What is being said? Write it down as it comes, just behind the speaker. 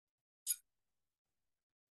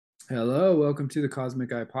Hello, welcome to the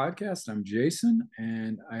Cosmic Eye Podcast. I'm Jason,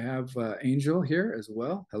 and I have Angel here as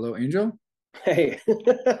well. Hello, Angel. Hey.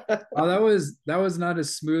 Oh, that was not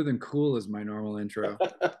as smooth and cool as my normal intro.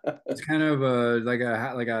 It's kind of like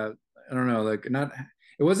a I don't know, like not.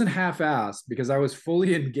 It wasn't half-assed because I was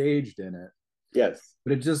fully engaged in it, Yes.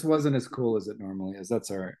 but it just wasn't as cool as it normally is.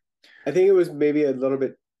 That's all right. I think it was maybe a little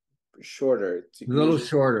bit shorter. It's A little usually,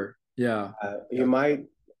 shorter, yeah. you might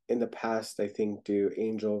in the past, I think, do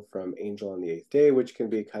Angel from Angel on the Eighth Day, which can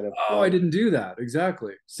be kind of Oh, I long. didn't do that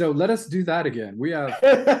exactly. So let us do that again. We have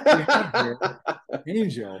here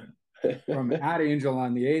Angel from at Angel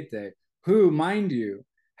on the Eighth Day, who, mind you,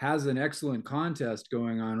 has an excellent contest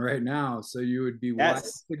going on right now. So you would be wise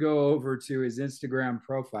Yes. to go over to his Instagram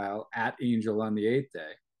profile at Angel on the Eighth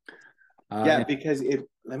Day. Yeah, And because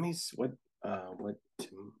let me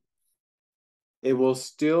it will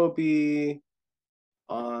still be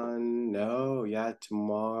on, no, yeah,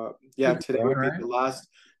 tomorrow. Yeah, today all would be right,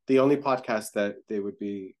 the only podcast that they would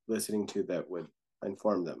be listening to that would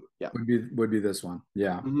inform them. Yeah. would be this one.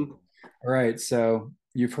 Yeah. Mhm. All right. So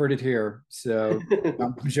you've heard it here. So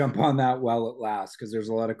jump on that while it lasts because there's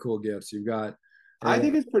a lot of cool gifts. You've got, I or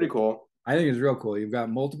think it's pretty cool. I think it's real cool. You've got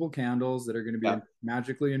multiple candles that are going to be Yeah.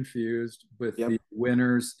 magically infused with the Yep.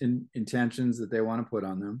 winner's intentions that they want to put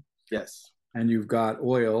on them. Yes. And you've got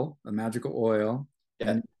oil, a magical oil, and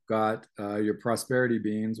Yeah. you've got your prosperity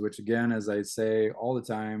beans, which again, as I say all the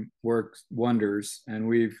time, works wonders. And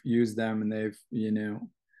we've used them, and they've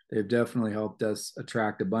definitely helped us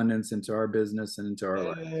attract abundance into our business and into our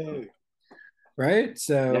life. Yay. Right?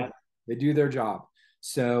 So Yeah. they do their job.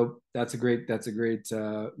 So that's a great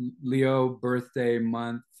Leo birthday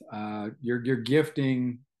month. You're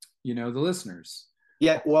gifting, the listeners.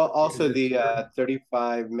 Yeah. Well, also the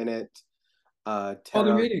 35-minute Oh, the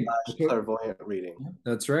tarot meeting. slash clairvoyant reading.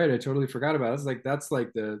 That's right. I totally forgot about it. That's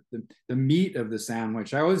like the meat of the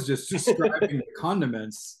sandwich. I was just describing the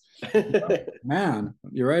condiments. Man,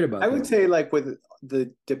 you're right I about would that. say like with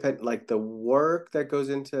like the work that goes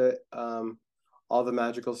into all the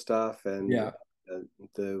magical stuff and Yeah.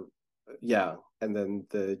 the yeah, and then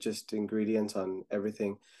the just ingredients on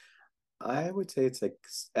everything. I would say it's like,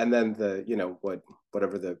 and then the,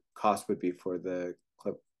 whatever the cost would be for the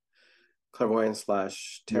clairvoyant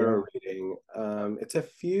slash Yeah. tarot reading, it's a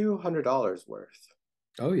few $100s worth.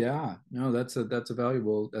 Oh yeah. No, that's a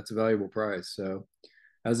valuable price. So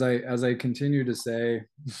as I continue to say,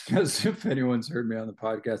 as if anyone's heard me on the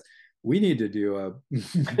podcast, we need to do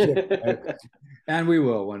and we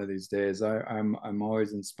will one of these days. I'm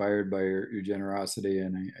always inspired by your generosity,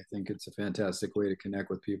 and I think it's a fantastic way to connect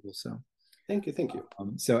with people. So Thank you, thank you.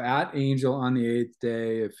 so at Angel on the Eighth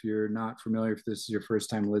Day, if you're not familiar, if this is your first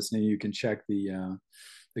time listening, you can check the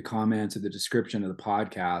comments or the description of the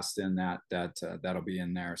podcast, and that'll be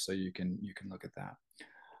in there, so you can look at that.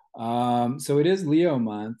 So it is Leo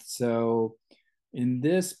month. So in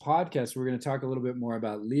this podcast, we're going to talk a little bit more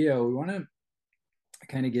about Leo. We want to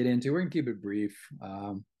kind of get into. We're going to keep it brief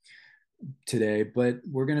today, but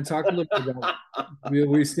we're going to talk a little bit about.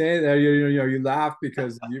 We say that you laugh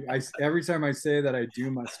because every time I say that I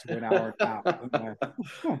do must to an hour and a half.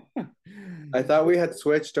 I thought we had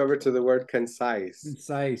switched over to the word concise.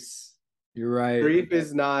 Concise. You're right. Brief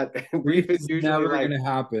is not, Brief brief is is usually never going like to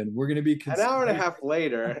happen. We're going to be an concise. hour and a half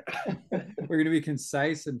later. We're going to be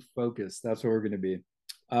concise and focused. That's what we're going to be.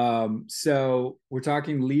 So we're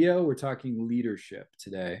talking Leo. We're talking leadership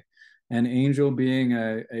today, and Angel, being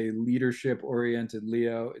a leadership oriented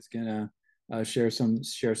Leo, is going to share some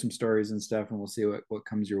stories and stuff, and we'll see what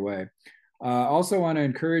comes your way. Also, want to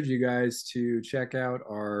encourage you guys to check out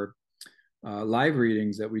our live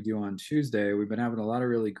readings that we do on Tuesday. We've been having a lot of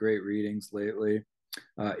really great readings lately.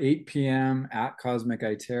 8 p.m. at Cosmic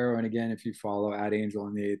Eye Tarot. And again, if you follow at Angel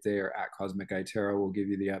on the Eighth Day or at Cosmic Eye Tarot, we'll give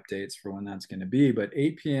you the updates for when that's going to be. But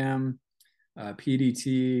 8 p.m.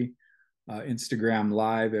 PDT, Instagram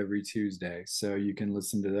live every Tuesday. So you can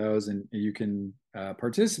listen to those and you can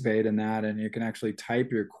participate in that. And you can actually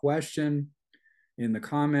type your question in the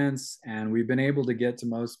comments. And we've been able to get to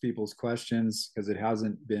most people's questions because it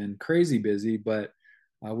hasn't been crazy busy, but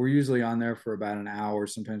we're usually on there for about an hour.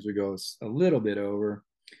 Sometimes we go a little bit over,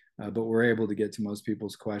 but we're able to get to most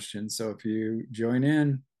people's questions. So if you join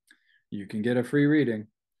in, you can get a free reading.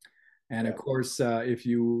 And of Yeah. course, if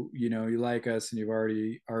you like us and you've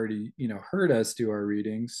already heard us do our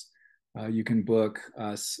readings, you can book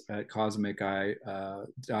us at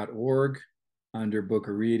cosmiceye.org under book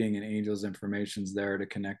a reading, and Angel's information's there to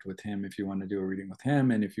connect with him if you want to do a reading with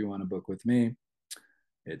him, and if you want to book with me,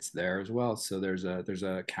 it's there as well. So there's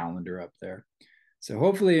a calendar up there. So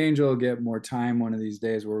hopefully Angel will get more time one of these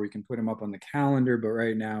days where we can put him up on the calendar. But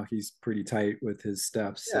right now he's pretty tight with his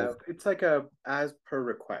steps. So Yeah, it's like a as per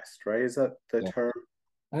request, right? Is that the yeah, term?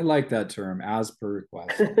 I like that term, as per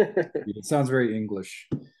request. It sounds very English.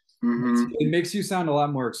 Hmm. It makes you sound a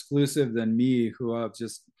lot more exclusive than me, who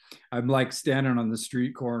I'm like standing on the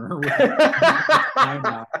street corner with time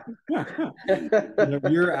out.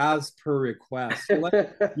 You're as per request. You're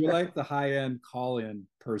like the high end call in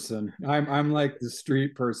person. I'm like the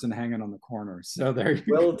street person hanging on the corner. So there you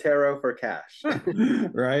Will Tarot for cash. go.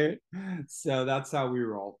 Right. So that's how we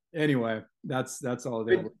roll. Anyway, that's all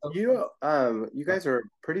But available. you guys are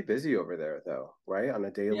pretty busy over there though, right? On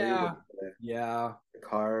a daily with Yeah. Yeah. the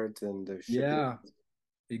cards and the shipping. Yeah. At one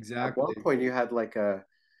Exactly. point, you had like a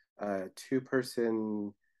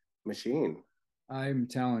two-person machine. I'm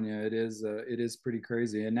telling you, it is pretty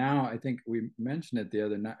crazy. And now I think we mentioned it the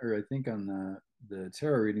other night, or I think on the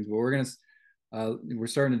tarot readings, but we're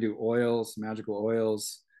starting to do oils, magical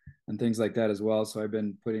oils, and things like that as well. So I've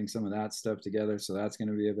been putting some of that stuff together. So that's going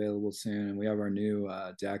to be available soon. And we have our new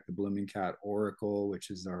deck, the Blooming Cat Oracle, which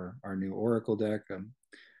is our new Oracle deck.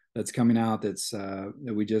 That's coming out. That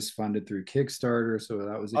we just funded through Kickstarter. So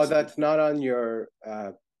that was Oh, that's not on your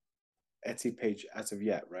Etsy page as of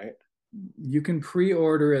yet, right? you can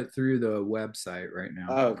pre-order it through the website right now.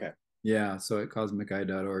 Oh, okay. Yeah, so at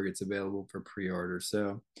cosmiceye.org, it's available for pre-order.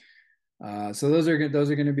 So those are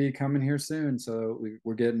going to be coming here soon. So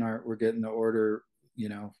we're getting the order,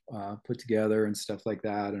 put together and stuff like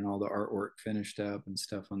that, and all the artwork finished up and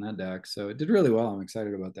stuff on that deck. So it did really well. I'm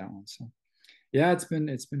excited about that one. So yeah, it's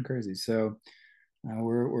been crazy. So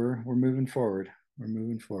we're moving forward. We're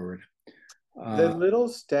moving forward. The Uh, little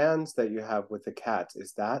stands that you have with the cats,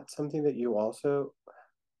 is that something that you also?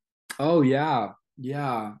 oh yeah,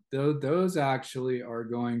 yeah. Those actually are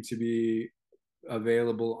going to be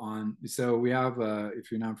available on. So we have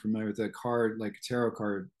if you're not familiar with a card, like a tarot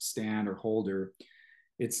card stand or holder,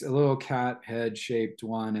 it's a little cat head shaped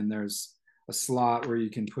one, and there's a slot where you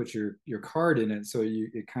can put your card in it, so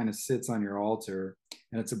it kind of sits on your altar,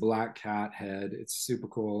 and it's a black cat head. It's super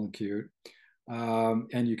cool and cute.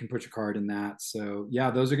 And you can put your card in that. So yeah,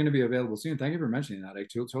 those are going to be available soon. Thank you for mentioning that. I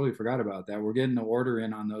totally forgot about that. We're getting the order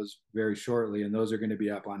in on those very shortly, and those are going to be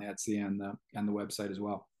up on Etsy and the website as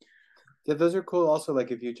well. Yeah, those are cool. Also,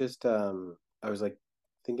 like if you just, I was like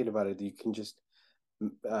thinking about it, you can just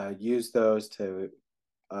use those to,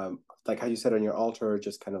 like how you said on your altar,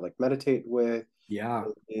 just kind of like meditate with, Yeah.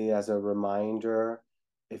 maybe as a reminder.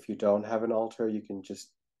 If you don't have an altar, you can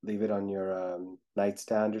just leave it on your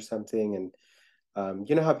nightstand or something. And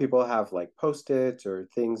you know how people have like post-its or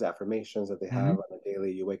things, affirmations that they have Mhm. on a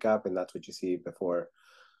daily, you wake up and that's what you see before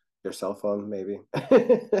your cell phone, maybe.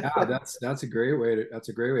 Yeah, that's a great way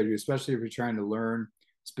to do, especially if you're trying to learn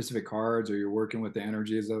specific cards or you're working with the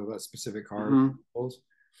energies of a specific card. Hmm.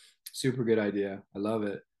 Super good idea. I love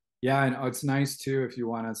it. Yeah, and it's nice too if you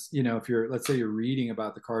want to, if you're, let's say you're reading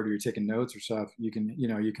about the card or you're taking notes or stuff, you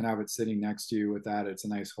can have it sitting next to you with that. It's a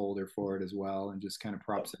nice holder for it as well and just kind of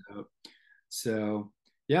props it up. So,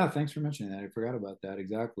 yeah, thanks for mentioning that. I forgot about that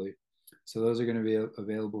exactly. So those are going to be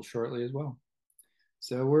available shortly as well.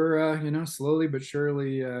 So we're slowly but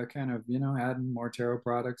surely kind of adding more tarot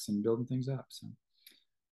products and building things up.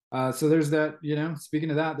 So there's that. Speaking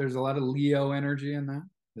of that, there's a lot of Leo energy in that,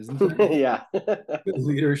 isn't there? Yeah.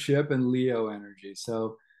 Leadership and Leo energy.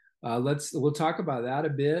 So we'll talk about that a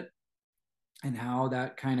bit and how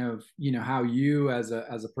that kind of how you as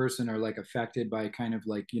a person are like affected by kind of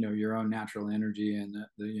like your own natural energy and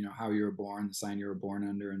the how you were born, the sign you were born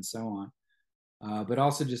under, and so on. But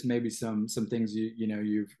also just maybe some things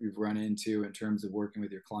you've run into in terms of working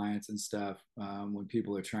with your clients and stuff when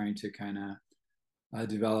people are trying to kind of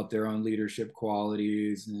develop their own leadership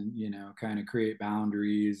qualities and kind of create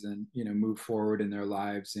boundaries and move forward in their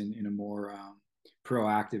lives in a more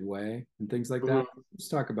proactive way and things like that. Hmm. Let's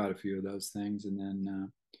talk about a few of those things and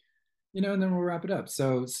then and then we'll wrap it up.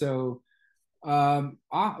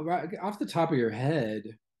 Off the top of your head,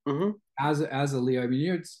 Hmm. as a Leo, I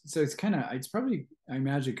mean, so it's probably, I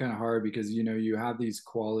imagine, kind of hard because you have these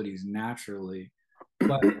qualities naturally,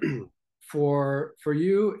 but for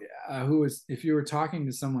you, who is if you were talking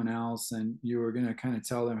to someone else and you were going to kind of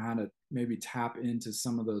tell them how to maybe tap into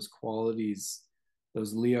some of those qualities,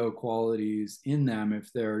 those Leo qualities in them,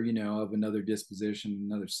 if they're of another disposition,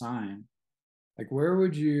 another sign, like where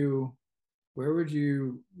would you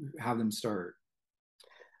have them start?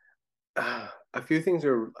 A few things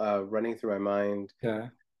are running through my mind, Okay.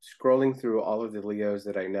 scrolling through all of the Leos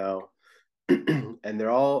that I know, and they're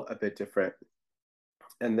all a bit different.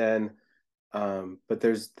 And then, but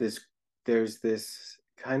there's this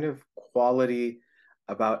kind of quality.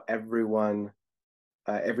 about everyone,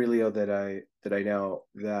 every Leo that I know,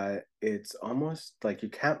 that it's almost like you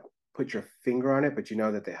can't put your finger on it, but you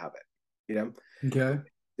know that they have it. You know, Okay.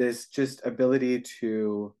 this just ability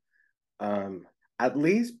to um, at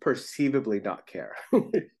least perceivably not care.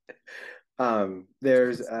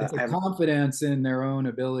 There's It's a I'm confidence in their own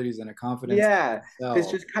abilities and a confidence in Yeah, it's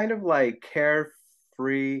themselves. just kind of like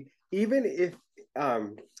carefree, even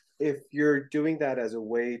um if you're doing that as a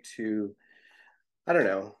way to, I don't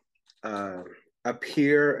know, um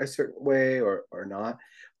appear a certain way or not,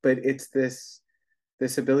 but it's this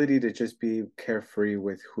ability to just be carefree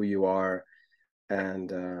with who you are, and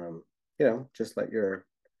just let your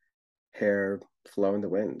hair flow in the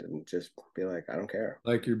wind and just be like, I don't care.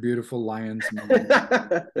 Like your beautiful lion's mane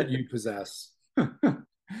that you possess.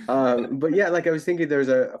 But yeah, like I was thinking, there's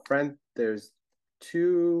a friend, there's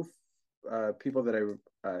two people that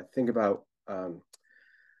I think about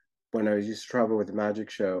when I used to travel with the magic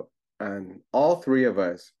show. And all three of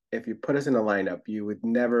us, if you put us in a lineup, you would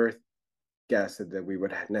never guess that we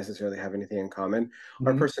would necessarily have anything in common.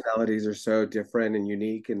 Our Mhm. personalities are so different and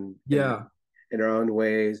unique Yeah, in our own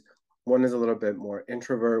ways. One is a little bit more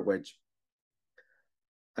introvert, which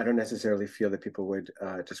I don't necessarily feel that people would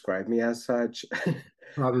describe me as such.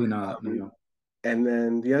 probably not. Um, No. and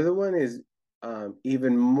then the other one is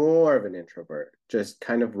even more of an introvert, just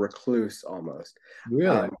kind of recluse almost.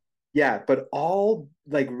 Really? Um, yeah, but all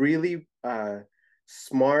like really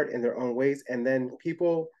smart in their own ways. And then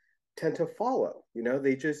people tend to follow,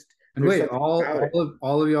 they just, And there's wait, something about it.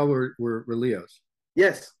 all of y'all were Leos.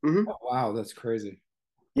 Yes. Oh, wow, that's crazy.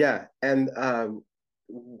 Yeah. And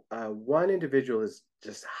one individual is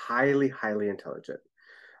just highly, highly intelligent,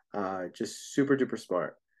 just super duper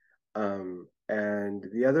smart. And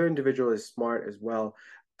the other individual is smart as well.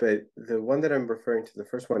 But the one that I'm referring to, the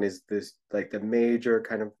first one, is this like the major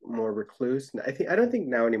kind of more recluse. I don't think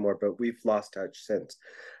now anymore, but we've lost touch since.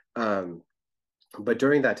 Um, but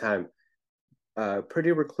during that time,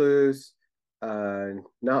 pretty recluse,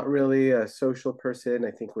 not really a social person.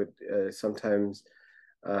 I think would sometimes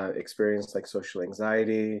experience like social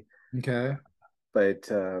anxiety, Okay. but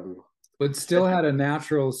But still had a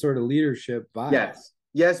natural sort of leadership vibe. yes,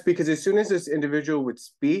 yes, because as soon as this individual would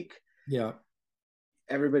speak, Yeah.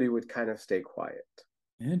 everybody would kind of stay quiet,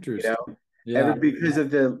 you know, Interesting. Yeah. every because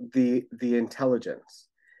of the intelligence,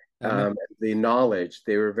 That makes the knowledge.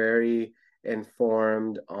 They were very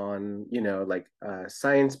informed on, like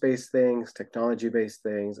science-based things, technology-based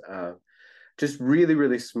things, just really,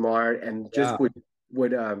 really smart, and yeah. just would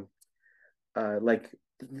like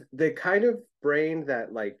the kind of brain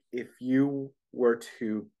that, like, if you were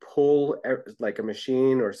to pull like a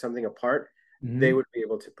machine or something apart, they Mhm. would be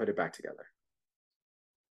able to put it back together.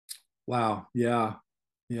 Wow. Yeah.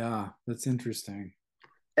 Yeah. That's interesting.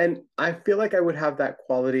 And I feel like I would have that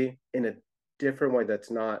quality in a different way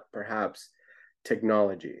that's not perhaps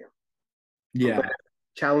technology, but Yeah.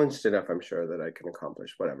 challenged enough, I'm sure that I can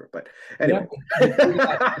accomplish whatever. But Yeah. anyway. You do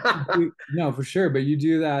that. No, for sure. But you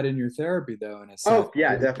do that in your therapy, though, in a sense. Oh,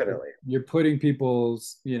 yeah, definitely. You're putting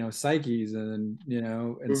people's, psyches and,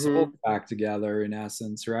 and souls Hmm. back together in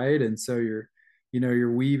essence, right? And so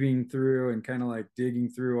you're weaving through and kind of like digging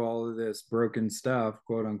through all of this broken stuff,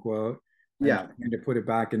 quote unquote, and Yeah, trying to put it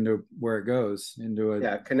back into where it goes, into a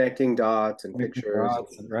yeah, connecting dots and connecting pictures.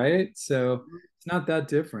 dots, right? So it's not that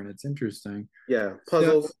different. It's interesting. Yeah, So,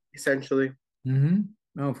 puzzles essentially.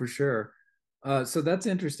 no, for sure. So that's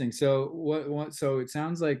interesting. So so it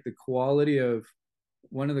sounds like the quality of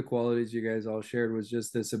one of the qualities you guys all shared was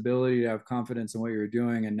just this ability to have confidence in what you're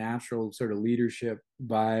doing, a natural sort of leadership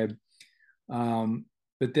vibe. Um,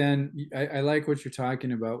 but then I like what you're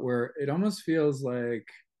talking about, where it almost feels like,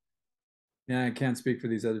 yeah, I can't speak for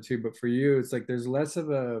these other two, but for you, it's like there's less of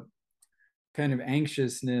a kind of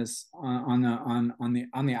anxiousness on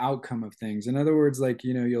the outcome of things. In other words, like,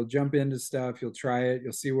 you'll jump into stuff, you'll try it,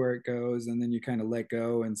 you'll see where it goes, and then you kind of let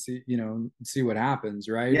go and see what happens,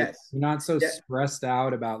 right? Yes. You're not so Yeah. stressed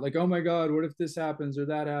out about like, oh my god, what if this happens or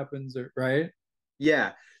that happens, or right?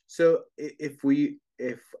 Yeah. So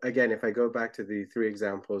if again, if I go back to the three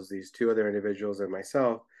examples, these two other individuals and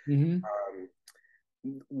myself, Mm-hmm. um,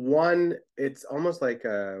 one, it's almost like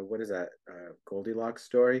what is that, Goldilocks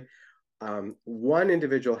story. One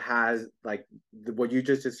individual has like what you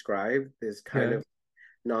just described, this kind Okay. of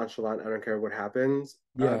nonchalant, I don't care what happens,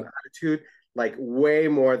 Yeah. attitude, like way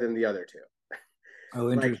more than the other two. Oh,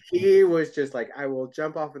 Like interesting. he was just like, I will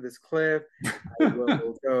jump off of this cliff, I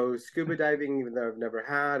will go scuba diving, even though I've never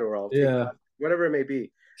had, or I'll take Yeah. classes, whatever it may be.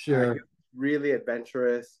 He Sure. was really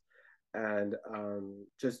adventurous, and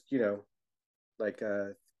just like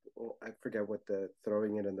I forget what the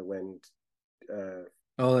throwing it in the wind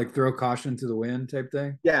Oh, like throw caution to the wind type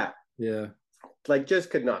thing. Yeah, Yeah. like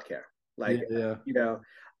just could not care. Yeah. Like, Yeah. you know,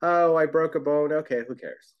 oh, I broke a bone. Okay, who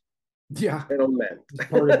cares? Yeah. It'll mend.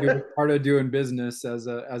 It's part of doing business as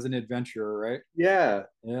an adventurer, right? Yeah.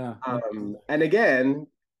 Yeah. And again,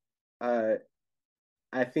 uh,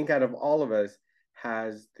 I think out of all of us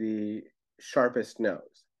has the sharpest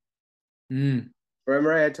nose. Mm,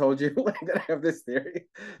 Remember, I had told you like that I have this theory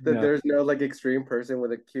that yeah. there's no like extreme person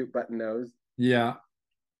with a cute button nose. Yeah.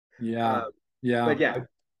 Yeah. Um, but Yeah.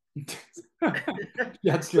 yeah,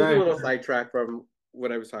 That's it was a right. little sidetrack from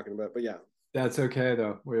what I was talking about. But yeah, That's okay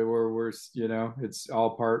though. We're it's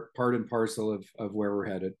all part and parcel of where we're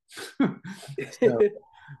headed. So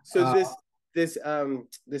so uh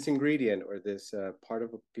this ingredient or this part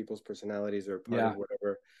of people's personalities or part of yeah.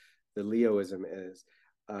 whatever the Leoism is,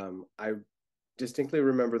 I distinctly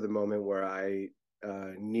remember the moment where I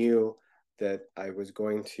knew that I was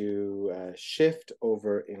going to shift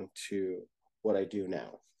over into what I do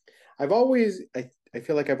now. I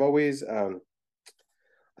feel like I've always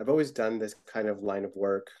done this kind of line of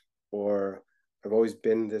work, or I've always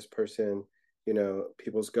been this person,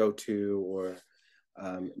 people's go to, or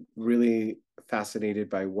really fascinated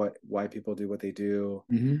by why people do what they do,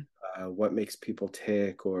 Hmm. what makes people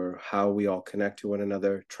tick, or how we all connect to one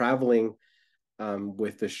another. Traveling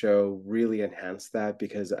with the show really enhanced that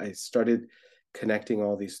because I started connecting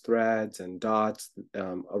all these threads and dots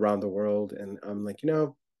around the world, and I'm like,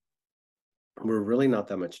 we're really not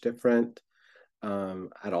that much different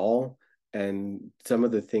at all. And some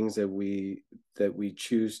of the things that we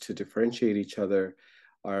choose to differentiate each other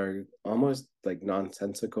are almost like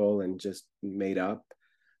nonsensical and just made up.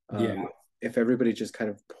 Yeah. If everybody just kind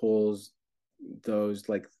of pulls those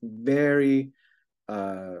like very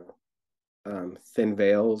uh, thin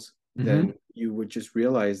veils, Hmm. then you would just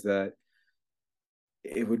realize that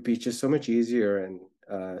it would be just so much easier and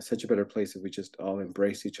such a better place if we just all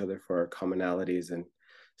embrace each other for our commonalities and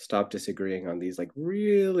stop disagreeing on these like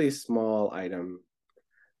really small item.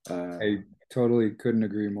 Uh, I totally couldn't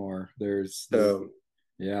agree more. There's so,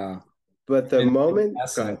 yeah. but the And the moment, go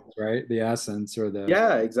essence, ahead. right? The essence or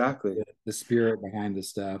Yeah, exactly. the spirit behind the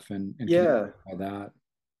stuff and connect Yeah, by that.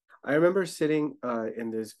 I remember sitting in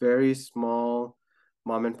this very small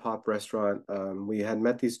mom and pop restaurant. We had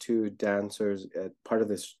met these two dancers at part of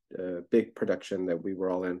this big production that we were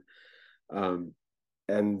all in. Um,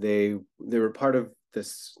 and they were part of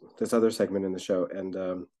this other segment in the show,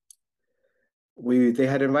 and we they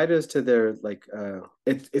had invited us to their like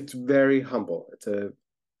it's very humble. It's a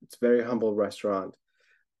very humble restaurant.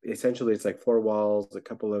 Essentially, it's like four walls, a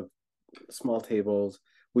couple of small tables.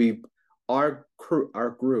 We our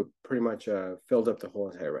group pretty much filled up the whole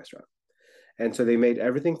entire restaurant, and so they made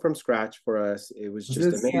everything from scratch for us. It was Was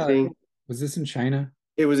just this amazing. was this in China?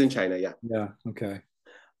 It was in China, yeah. Yeah. Okay.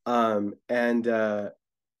 And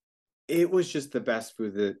it was just the best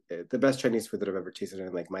Chinese food that I've ever tasted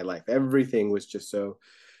in like my life. Everything was just so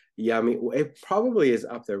yummy. It probably is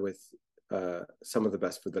up there with some of the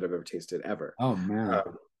best food that I've ever tasted ever. Oh man,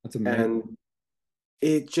 Um, that's amazing. and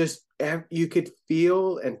it just you could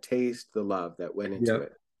feel and taste the love that went into Yep.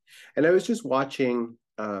 it. And I was just watching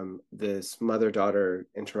this mother-daughter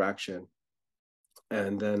interaction,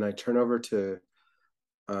 and then I turn over to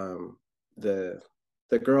um, the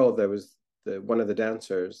the girl that was the one of the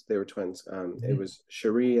dancers. They were twins. It Mhm. was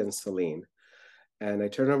Cherie and Celine. And I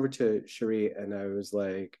turned over to Cherie and I was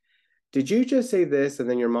like, "Did you just say this? And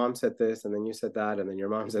then your mom said this, and then you said that, and then your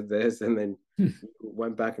mom said this, and then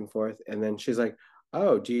went back and forth." And then she's like,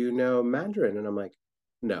 "Oh, do you know Mandarin?" And I'm like,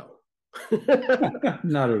 "No."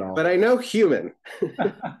 Not at But all. I know human.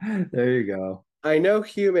 There you go. I know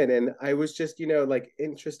human, and I was just, like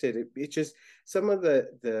interested. It just some of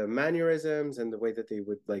the mannerisms and the way that they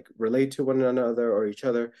would like relate to one another or each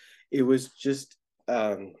other. It was just,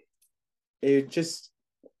 it just,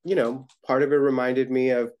 part of it reminded me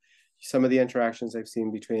of some of the interactions I've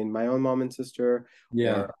seen between my own mom and sister,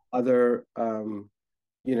 Yeah. or other,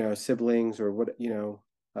 siblings, or what,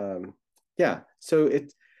 yeah. So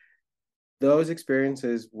those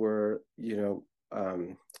experiences were,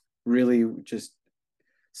 really just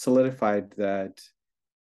solidified that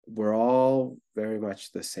we're all very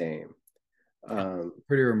much the same.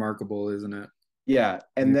 Pretty remarkable, isn't it? Yeah.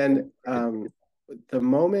 And then the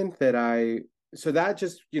moment that so that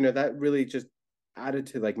just, that really just added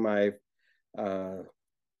to like my uh,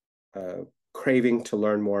 uh, craving to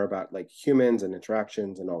learn more about like humans and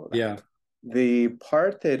interactions and all of that. Yeah. The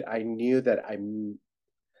part that I knew that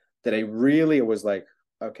I really was like,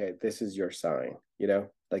 okay, this is your sign,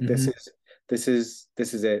 like Hmm. this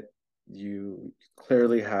is it. You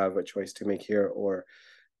clearly have a choice to make here, or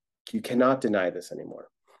you cannot deny this anymore.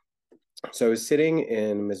 So I was sitting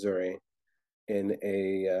in Missouri in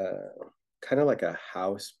a kind of like a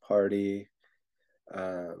house party,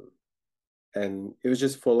 um, and it was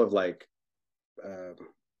just full of um,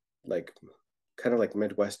 like kind of like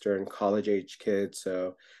Midwestern college age kids. So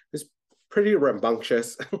it was pretty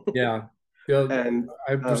rambunctious. Yeah. Yeah. And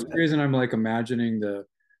For some reason I'm like imagining the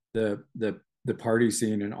party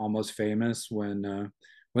scene in Almost Famous when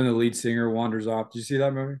the lead singer wanders off. Did you see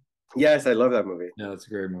that movie? yes, I love that movie. Yeah, that's a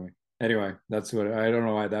great movie. Anyway, that's what I don't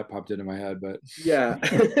know why that popped into my head, but Yeah.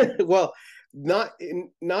 Well, not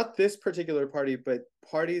this particular party, but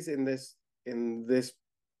parties in this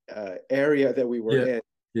area that we were yeah, in.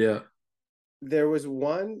 yeah. There was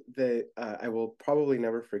one that I will probably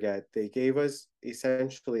never forget. They gave us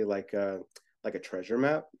essentially like a treasure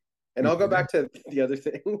map. And I'll go Okay. back to the other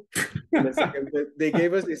thing in a second. But they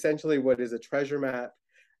gave us essentially what is a treasure map.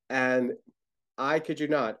 And I kid you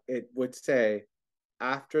not, it would say,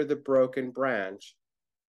 after the broken branch,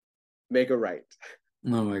 make a right.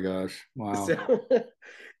 Oh my gosh. Wow. So,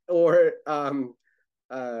 or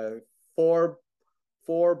uh, four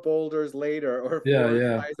four boulders later, or Yeah, four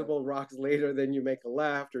yeah, sizable rocks later, then you make a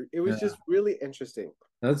left. Or it was yeah. just really interesting.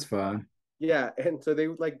 That's fun. Yeah, and so they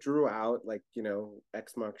like drew out like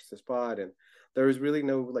X marks the spot, and there was really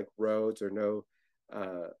no like roads or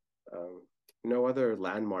uh, um, no other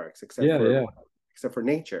landmarks Yeah, yeah, except for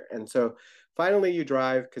nature. And so finally you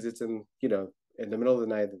drive because it's in in the middle of the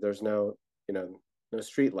night. There's no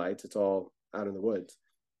street lights. It's all out in the woods.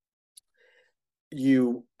 We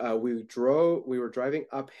were driving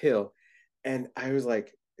uphill, and I was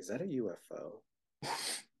like, is that a UFO?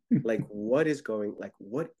 Like, what is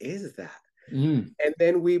that? mm, And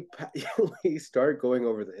then we start going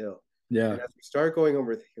over the hill. And yeah. as we start going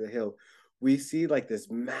over the hill, we see like this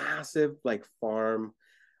massive like farm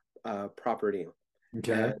property.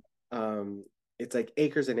 Okay. And it's like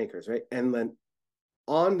acres and acres, right? And then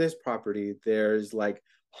on this property, there's like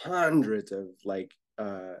hundreds of like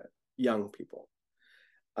young people.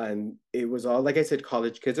 And it was all, like I said,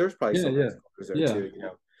 college kids. There was probably Yeah, some high yeah, schoolers there yeah, too.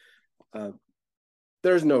 Uh,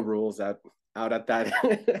 there's no rules out at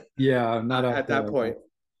that yeah. Not up at that there. point.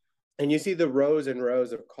 And you see the rows and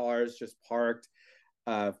rows of cars just parked,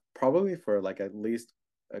 probably for like at least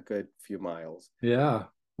a good few miles. Yeah.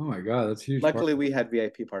 Oh my God, that's huge. Luckily, we had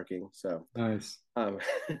VIP parking, so Nice. um,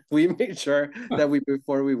 we made sure that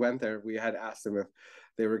before we went there, we had asked them if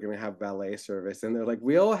they were going to have valet service, and they're like,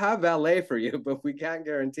 "We'll have valet for you, but we can't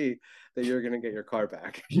guarantee that you're going to get your car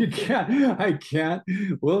back." You can't. I can't.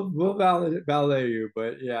 We'll valet you,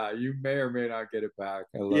 but yeah, you may or may not get it back.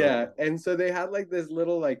 I love it. Yeah, and so they had like this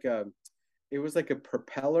little it was like a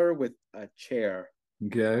propeller with a chair.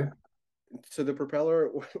 Okay. So the propeller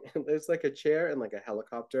it's like a chair and like a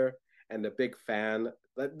helicopter and a big fan.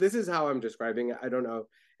 This is how I'm describing it. I don't know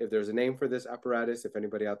if there's a name for this apparatus. If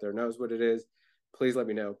anybody out there knows what it is, please let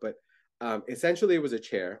me know. But essentially, it was a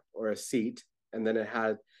chair or a seat, and then it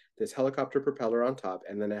had this helicopter propeller on top,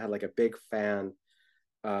 and then it had like a big fan,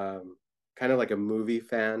 kind of like a movie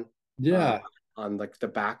fan, uh, Yeah. on like the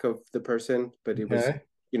back of the person. But it was, Okay.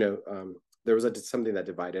 there was something that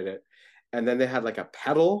divided it, and then they had like a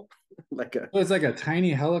pedal, like a So it's like a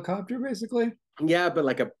tiny helicopter, basically. yeah, but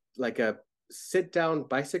like a sit down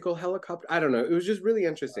bicycle helicopter. I don't know. It was just really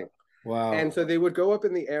interesting. Wow. And so they would go up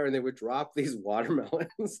in the air and they would drop these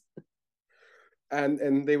watermelons,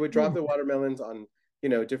 and they would drop Hmm. the watermelons on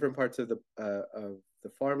different parts of the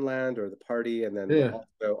farmland or the party, and then Yeah.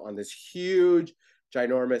 also on this huge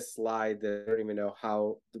ginormous slide that I don't even know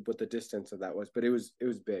what the distance of that was, but it was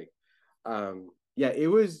big. Yeah, it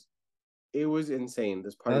was insane.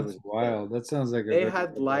 This party That's was insane. wild. That sounds like a They very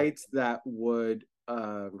had cool party. lights that would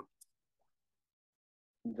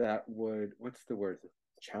what's the word,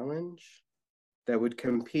 challenge, that would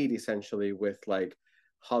compete essentially with like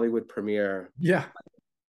Hollywood premiere. Yeah.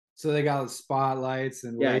 So they got spotlights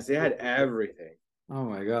and Yes, laser. they had everything. Oh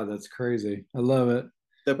my God, that's crazy. I love it.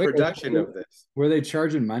 The Wait, production of this. were they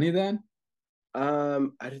charging money then?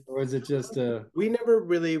 I Or was it just we never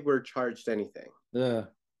really were charged anything yeah.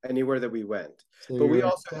 anywhere that we went, So but we you're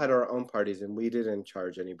also had our own parties and we didn't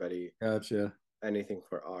charge anybody gotcha. anything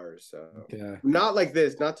for ours. So Okay. not like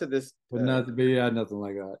this, not to this, But not to be yeah, nothing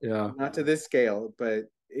like that. Yeah. not to this scale, but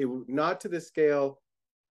it not to the scale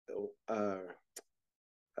uh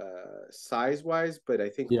size wise, but I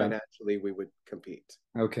think Yeah. financially we would compete.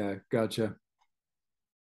 Okay. Gotcha.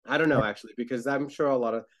 I don't know actually, because I'm sure a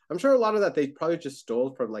lot of that they probably just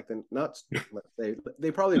stole from like the not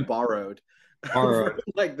they probably borrowed All from right.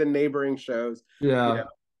 like the neighboring shows, you Yeah.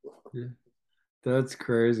 know. Yeah. That's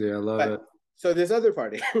crazy. I love But it. So this other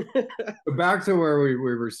party. But back to where we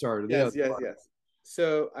were started. The Yes, other yes, party. yes.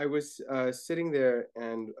 So I was sitting there,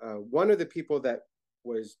 and one of the people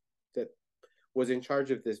was that was in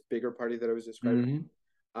charge of this bigger party that I was describing.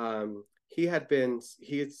 Mm-hmm. He had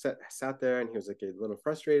sat there, and he was like a little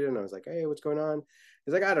frustrated, and I was like, "Hey, what's going on?"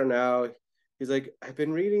 He's like, "I don't know." He's like, "I've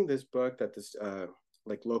been reading this book that this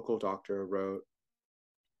like local doctor wrote,"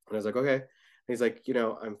 and I was like, "Okay." And he's like,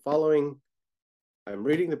 I'm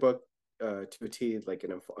reading the book to a T, like,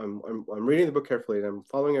 and I'm reading the book carefully, and I'm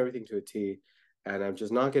following everything to a T, and I'm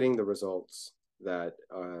just not getting the results that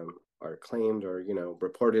are claimed or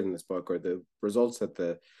reported in this book, or the results that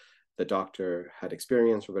the doctor had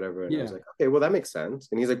experienced or whatever. And I was Yeah. like, okay, well, that makes sense.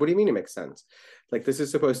 And he's like, what do you mean it makes sense? Like, this is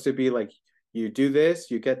supposed to be like, you do this,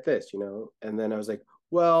 you get this, And then I was like,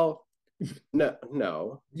 well,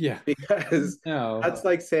 no, Yeah. because No. that's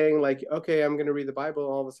like saying like, okay, I'm gonna read the Bible,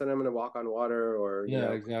 all of a sudden I'm gonna walk on water, or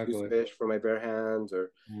Yeah, use exactly. fish for my bare hands,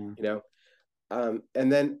 or Yeah. you know.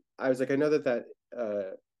 And then I was like, I know that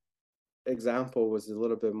example was a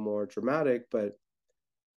little bit more dramatic, but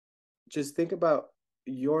just think about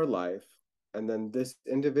your life and then this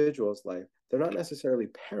individual's life. They're not necessarily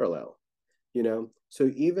parallel, So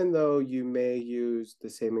even though you may use the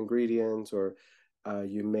same ingredients, or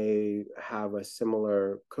you may have a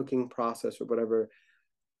similar cooking process or whatever,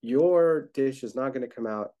 your dish is not going to come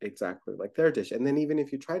out exactly like their dish. And then even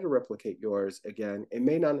if you try to replicate yours again, it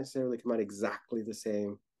may not necessarily come out exactly the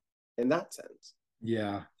same in that sense.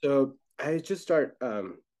 Yeah. So I just start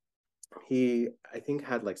he I think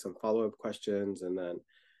had like some follow-up questions, and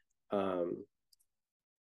um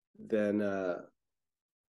then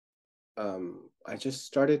I just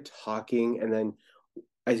started talking, and then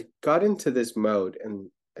I got into this mode, and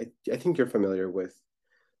I think you're familiar with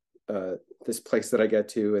uh this place that I get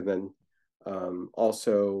to, and then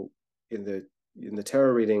also in the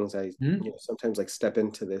tarot readings, I Mhm. sometimes like step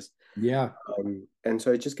into this, Yeah. and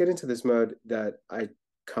so I just get into this mode that I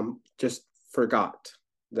come just forgot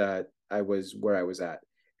that I was where I was at,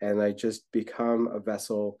 and I just become a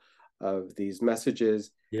vessel of these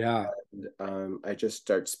messages. Yeah. I just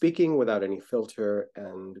start speaking without any filter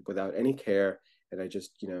and without any care, and I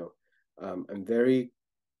just I'm very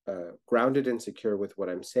grounded and secure with what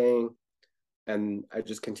I'm saying, and I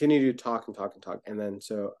just continue to talk and talk and talk, and then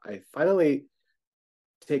so I finally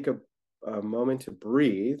take a moment to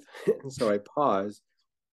breathe, and so I pause,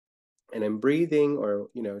 and I'm breathing, or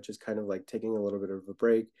just kind of like taking a little bit of a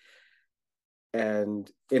break. And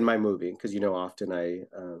in my movie, because often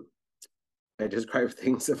I describe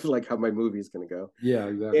things of like how my movie is going to go. Yeah,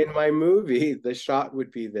 exactly. In my movie, the shot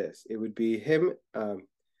would be this: it would be him,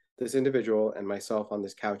 this individual, and myself on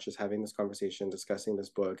this couch, just having this conversation, discussing this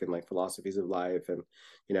book and like philosophies of life, and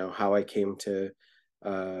how I came to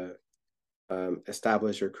uh,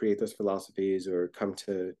 establish or create those philosophies, or come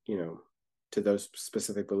to those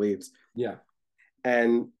specific beliefs. Yeah.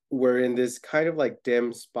 And we're in this kind of like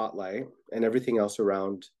dim spotlight, and everything else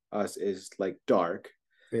around us is like dark.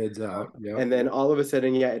 Fades out. Yep. And then all of a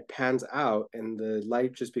sudden, yeah, it pans out, and the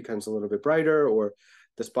light just becomes a little bit brighter, or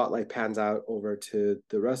the spotlight pans out over to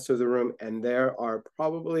the rest of the room, and there are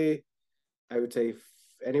probably, I would say,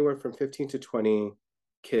 anywhere from 15 to 20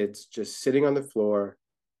 kids just sitting on the floor,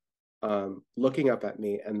 looking up at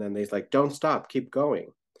me, and then they're like, "Don't stop, keep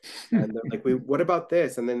going." And they're like, "Wait, what about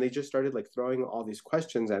this?" And then they just started like throwing all these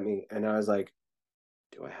questions at me, and I was like,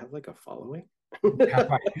 "Do I have like a following?" have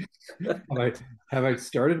I have I have I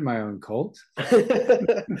started my own cult?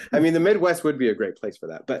 I mean, the Midwest would be a great place for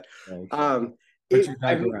that, but Okay. um, But you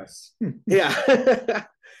I mean, digress. yeah,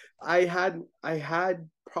 I had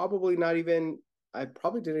probably not even, I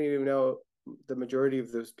probably didn't even know the majority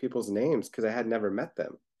of those people's names because I had never met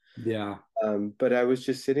them. Yeah. But I was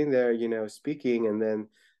just sitting there, speaking, and then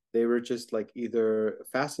they were just like either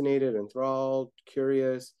fascinated, enthralled,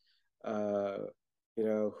 curious. Uh,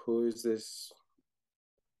 who is this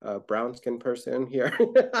brown skinned person here?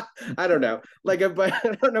 I don't know. But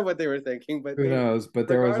I don't know what they were thinking, but Who they, knows? But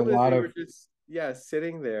there was a regardless, lot they of were just, yeah,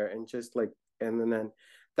 sitting there and just like, and then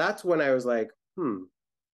that's when I was like,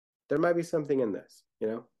 there might be something in this.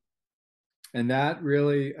 and that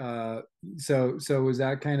really so was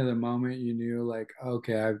that kind of the moment you knew like,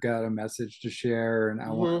 okay, I've got a message to share and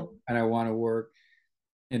Mm-hmm. I want to work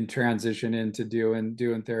and transition into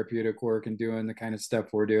doing therapeutic work and doing the kind of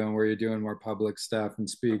stuff we're doing where you're doing more public stuff and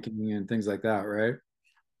speaking and things like that, right?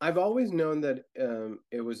 I've always known that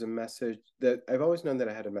it was a message that I've always known that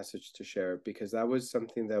I had a message to share, because that was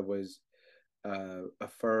something that was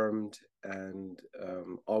affirmed and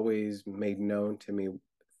always made known to me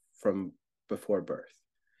from before birth.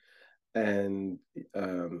 And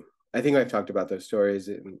I think I've talked about those stories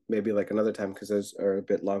maybe like another time because those are a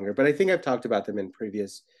bit longer. But I think I've talked about them in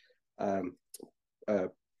um, uh,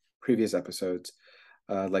 previous episodes,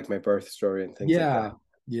 like my birth story and things like that. Yeah,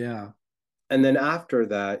 yeah, And then after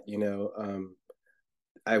that,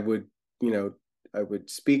 I would, you know, I would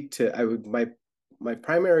my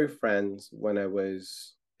primary friends when I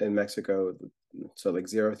was in Mexico, so like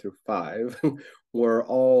 0 through 5, were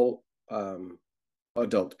all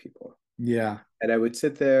adult people. yeah, And I would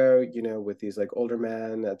sit there, with these like older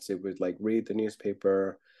men it would like read the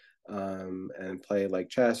newspaper, and play like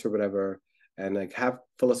chess or whatever, and like have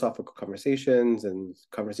philosophical conversations and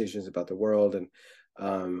conversations about the world.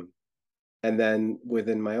 Um, and then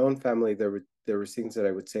within my own family, there were things that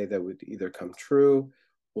I would say that would either come true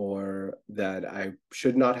or that I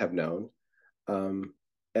should not have known. Um,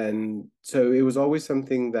 and so it was always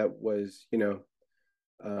something that was,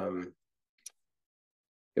 um,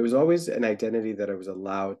 it was always an identity that I was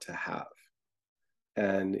allowed to have.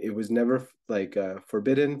 And it was never like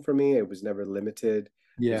forbidden for me. It was never limited.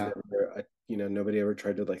 It was yeah. never, nobody ever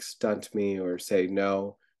tried to like stunt me or say,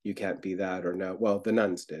 no, you can't be that, or no. Well, the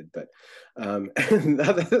nuns did, but and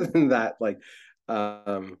other than that, like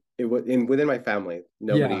it was within my family,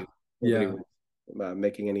 Yeah, nobody yeah, was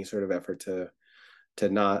making any sort of effort to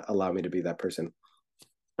not allow me to be that person.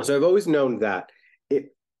 So I've always known that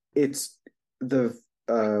it it's the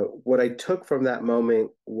what I took from that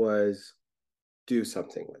moment was do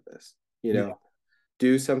something with this, you yeah. know,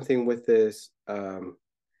 do something with this,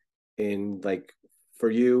 in like for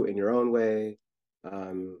you in your own way,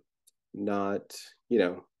 um, not,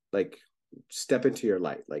 like step into your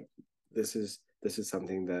light. Like this is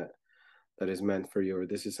something that is meant for you, or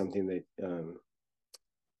this is something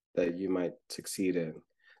that you might succeed in.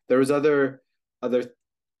 There was other kind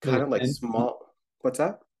Little of like hint, small, what's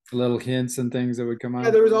that? little hints and things that would come Yeah,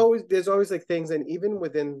 up. there's always like things, and even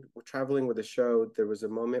within traveling with the show, there was a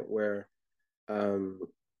moment um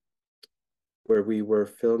where we were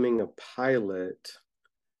filming a pilot,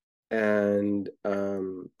 and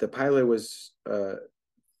the pilot was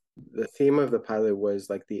the theme of the pilot was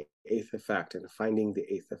like the eighth effect and finding the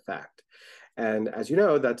eighth effect. And as you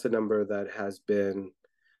know, that's a number that has been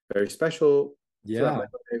very special throughout Yeah, my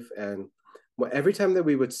life. And every time that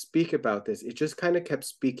we would speak about this, it just kind of kept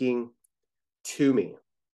speaking to me.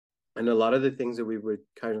 And a lot of the things that we would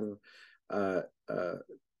kind of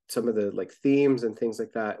some of the like themes and things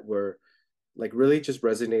like that were like really just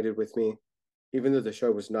resonated with me, even though the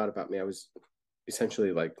show was not about me. I was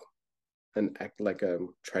essentially like an act like a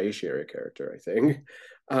tertiary character, I think.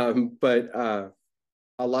 But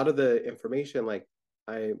a lot of the information, like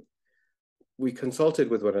I we consulted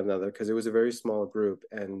with one another because it was a very small group,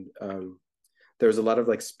 and there was a lot of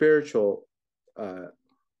like spiritual uh,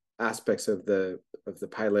 aspects of the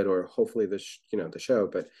pilot, or hopefully the show,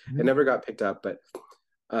 but it mhm. never got picked up. But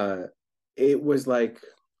uh, it was like,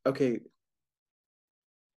 okay,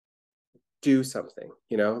 do something,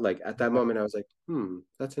 like at that Yeah. moment I was like,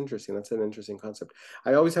 that's interesting, that's an interesting concept.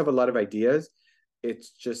 I always have a lot of ideas.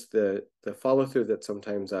 It's just the follow through that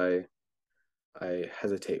sometimes I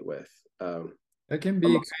hesitate with. That can I'm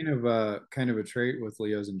be also, kind of a trait with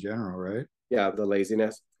Leos in general, right? yeah, the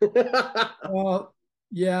laziness. Well,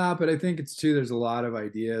 yeah, but I think it's too, there's a lot of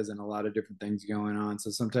ideas and a lot of different things going on. So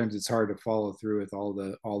sometimes it's hard to follow through with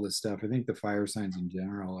all this stuff. I think the fire signs in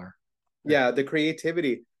general are Yeah, the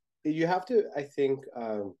creativity, you have to, I think,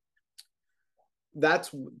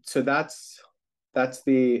 that's so that's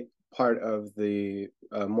the part of the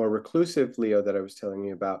more reclusive Leo that I was telling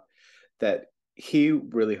you about, that he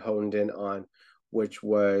really honed in on, which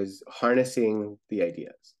was harnessing the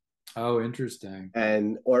ideas oh, interesting.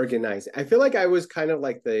 and organizing. I feel like I was kind of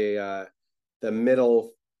like the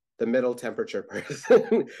middle the middle temperature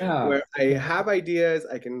person, Yeah. where I have ideas,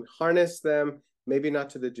 I can harness them, maybe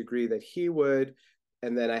not to the degree that he would,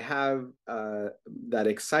 and then I have that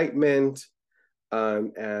excitement,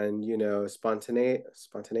 and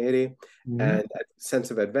spontaneity Mhm. and a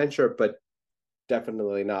sense of adventure, but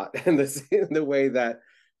definitely not in the way that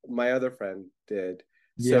my other friend did.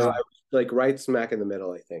 So I Yeah. was like right smack in the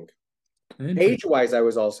middle, I think. Interesting. Age wise, I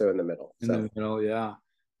was also in the middle. In So the middle, yeah.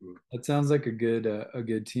 That sounds like a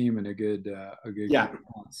good team and a good kind yeah, of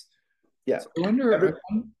balance. yeah. So I wonder. Every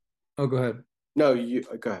Oh, go ahead. no, you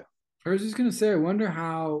go ahead. I was just gonna say, I wonder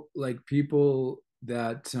how like people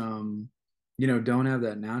that don't have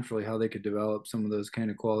that naturally, how they could develop some of those kind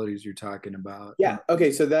of qualities you're talking about. Yeah.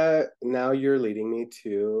 Okay. So that now you're leading me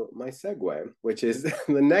to my segue, which is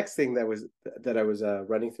the next thing that I was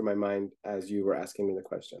running through my mind as you were asking me the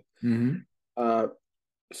question. Mhm. Uh,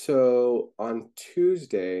 so on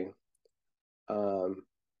Tuesday, um,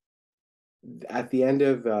 at the end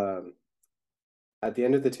of the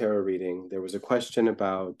tarot reading, there was a question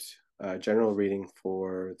about general reading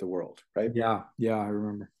for the world, right? Yeah, yeah, I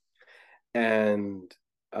remember. And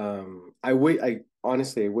I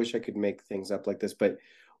honestly I wish I could make things up like this, but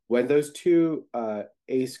when those two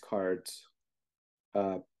ace cards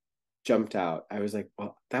uh, jumped out, I was like,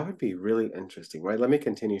 well, that would be really interesting, right? Let me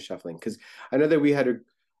continue shuffling because I know that we had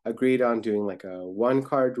agreed on doing like a one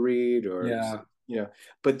card read or Yeah, you know,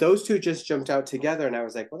 but those two just jumped out together, and I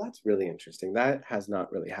was like, well, that's really interesting. That has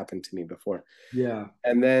not really happened to me before. yeah,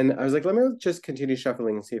 And then I was like, let me just continue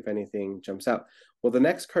shuffling and see if anything jumps out. Well, the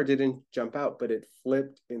next card didn't jump out, but it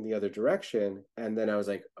flipped in the other direction. And then I was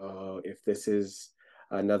like, oh, if this is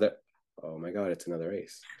another, oh my God, it's another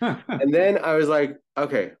ace. And then I was like,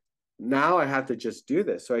 okay, now I have to just do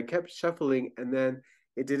this. So I kept shuffling, and then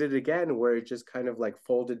it did it again where it just kind of like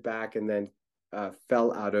folded back and then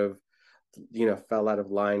fell out of, fell out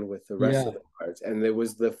of line with the rest yeah. of the cards. And there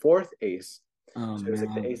was the fourth ace. Oh So it was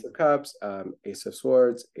like the man. Ace of Cups, Ace of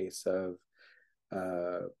Swords, Ace of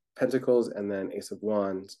Pentacles, and then Ace of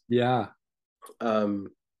Wands. Yeah.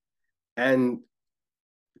 Um, and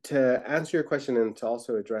to answer your question and to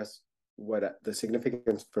also address what the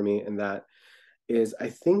significance for me in that is, I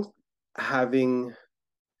think having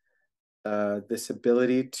this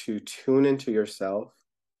ability to tune into yourself.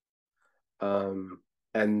 And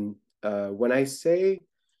when I say,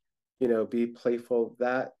 be playful,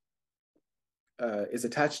 that is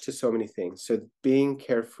attached to so many things. So being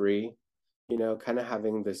carefree, kind of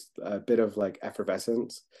having this bit of like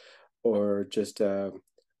effervescence, or just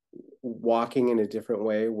walking in a different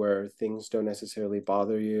way where things don't necessarily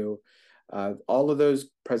bother you. All of those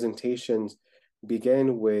presentations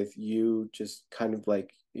begin with you just kind of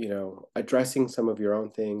like, addressing some of your own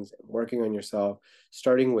things, working on yourself,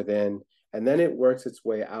 starting within, and then it works its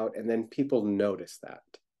way out, and then people notice that.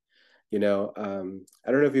 I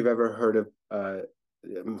don't know if you've ever heard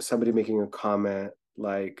of somebody making a comment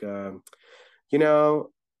like, you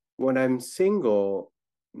know, when I'm single,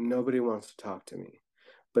 nobody wants to talk to me.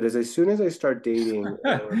 But as soon as I start dating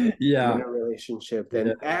or I'm in Yeah, a relationship, yeah.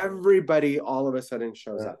 then everybody all of a sudden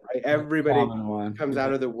shows up, right? Everybody Common one. comes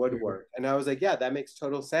out Yeah. of the woodwork. And I was like, yeah, that makes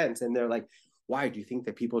total sense. And they're like, why do you think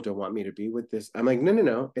that people don't want me to be with this? I'm like, no, no,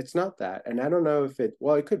 no, it's not that. And I don't know if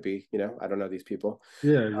well, it could be, I don't know these people.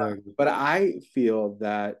 Yeah, exactly. But I feel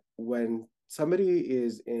that when somebody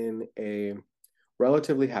is in a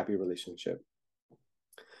relatively happy relationship,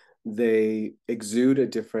 they exude a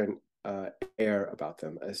different air about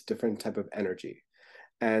them, a different type of energy.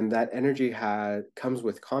 And that energy comes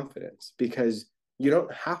with confidence because you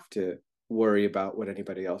don't have to worry about what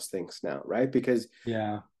anybody else thinks now, right? Because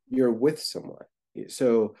Yeah. you're with someone.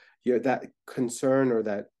 So you're that concern or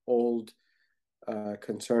that old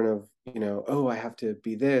concern of, oh, I have to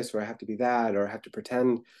be this or I have to be that or I have to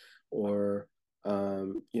pretend or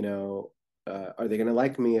are they going to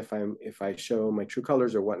like me if I show my true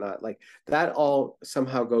colors or whatnot, like that all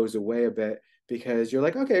somehow goes away a bit because you're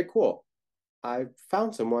like, okay, cool, I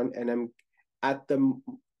found someone, and I'm at the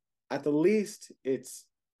at the least it's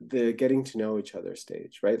the getting to know each other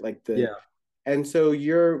stage, right? Like Yeah. and so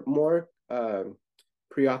you're more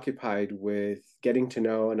preoccupied with getting to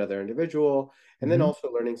know another individual, and then Hmm.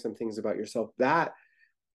 also learning some things about yourself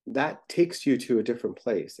that takes you to a different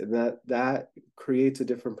place, and that creates a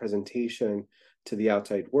different presentation to the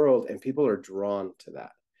outside world, and people are drawn to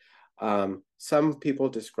that. Some people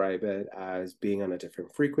describe it as being on a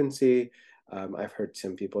different frequency. I've heard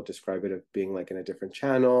some people describe it as being like in a different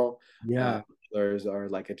channel. Yeah. Others are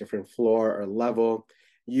like a different floor or level.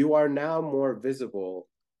 You are now more visible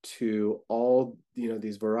to all,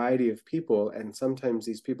 these variety of people, and sometimes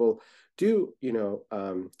these people do,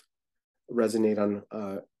 resonate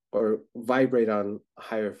on or vibrate on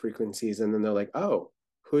higher frequencies, and then they're like, oh,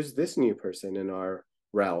 who's this new person in our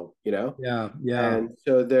realm, Yeah. Yeah. and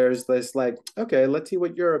so there's this like, okay, let's see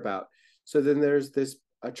what you're about. So then there's this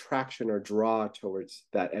attraction or draw towards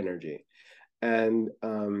that energy. And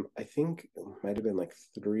I think it might have been like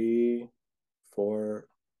four,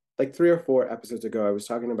 like 3 or 4 episodes ago, I was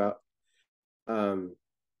talking about um,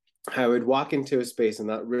 how I would walk into a space and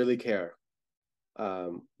not really care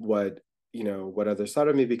what others thought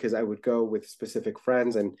of me, because I would go with specific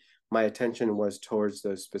friends and my attention was towards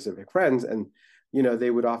those specific friends. And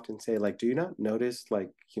they would often say like, do you not notice like,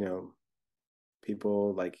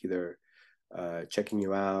 people like either checking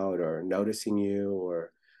you out or noticing you,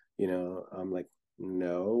 or I'm like,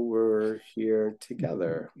 no, we're here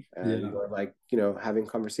together and Yeah. we're like, having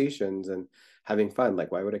conversations and having fun.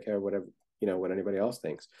 Like, why would I care whatever, what anybody else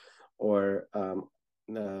thinks? Or um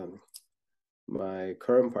my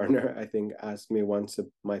current partner, I think, asked me once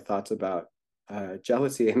my thoughts about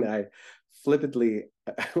jealousy, and I flippantly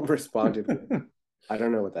responded with, "I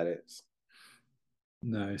don't know what that is."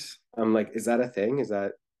 Nice. I'm like, "Is that a thing? Is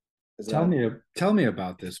that Tell me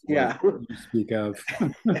about this word yeah?" you speak of.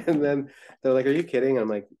 And then they're like, "Are you kidding?" I'm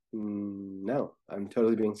like, "No, I'm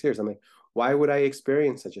totally being serious." I'm like, "Why would I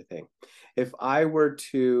experience such a thing? If I were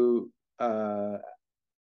to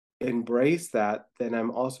embrace that, then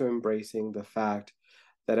I'm also embracing the fact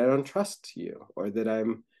that I don't trust you, or that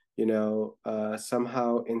I'm,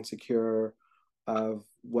 somehow insecure of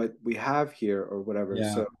what we have here or whatever."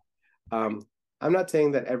 Yeah. So um, I'm not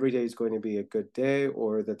saying that every day is going to be a good day,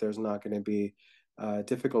 or that there's not going to be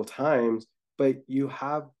difficult times, but you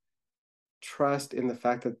have trust in the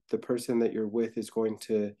fact that the person that you're with is going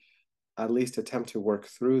to at least attempt to work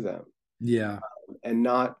through them, Yeah. and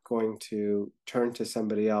not going to turn to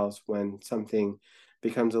somebody else when something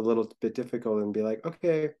becomes a little bit difficult and be like,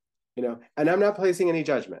 okay, and I'm not placing any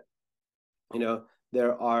judgment. You know,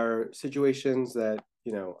 there are situations that,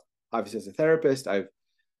 obviously as a therapist, I've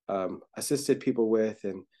assisted people with,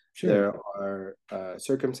 and Sure. there are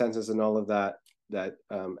circumstances and all of that that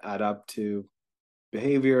add up to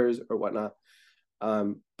behaviors or whatnot.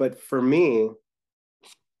 But for me,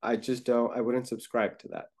 I wouldn't subscribe to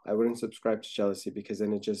that. I wouldn't subscribe to jealousy, because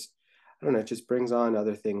then I don't know, it just brings on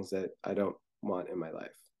other things that I don't want in my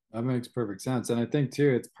life. That makes perfect sense. And I think too,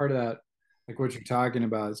 it's part of that, like what you're talking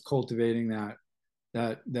about is cultivating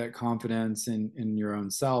that confidence in your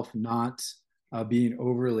own self, not being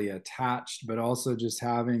overly attached, but also just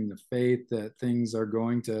having the faith that things are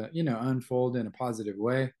going to, unfold in a positive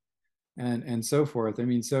way and so forth. I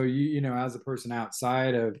mean, so as a person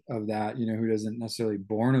outside of that, who doesn't necessarily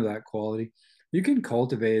born of that quality, you can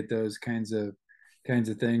cultivate those kinds of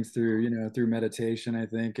things through, through meditation, I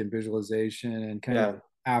think, and visualization and kind of Yeah,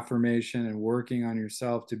 affirmation and working on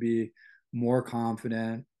yourself to be more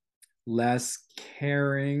confident, less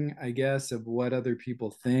caring, I guess, of what other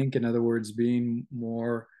people think. In other words, being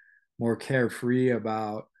more carefree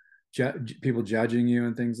about people judging you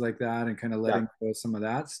and things like that, and kind of yeah, letting go of some of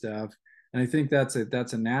that stuff. And I think that's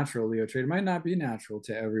a natural Leo trait. It might not be natural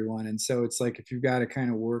to everyone, and so it's like if you've got to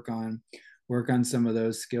kind of work on some of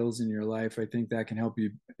those skills in your life, I think that can help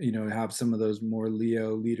you, have some of those more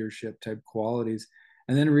Leo leadership type qualities,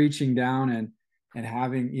 and then reaching down and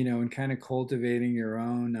having, and kind of cultivating your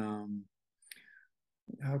own,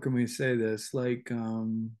 how can we say this, like,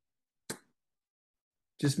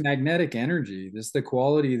 just magnetic energy, this the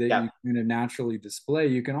quality that yeah, you kind of naturally display.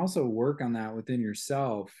 You can also work on that within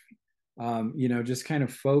yourself, just kind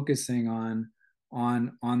of focusing on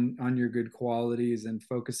your good qualities and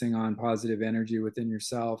focusing on positive energy within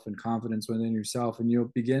yourself and confidence within yourself, and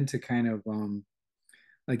you'll begin to kind of,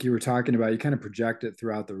 like you were talking about, you kind of project it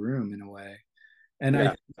throughout the room in a way. And I yeah,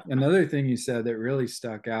 think another thing you said that really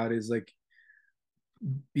stuck out is like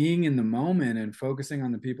being in the moment and focusing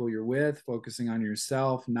on the people you're with, focusing on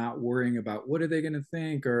yourself, not worrying about what are they going to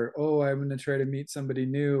think, or, oh, I'm going to try to meet somebody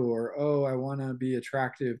new, or, oh, I want to be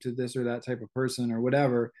attractive to this or that type of person or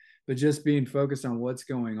whatever, but just being focused on what's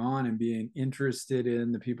going on and being interested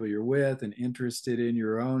in the people you're with and interested in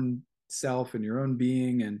your own self and your own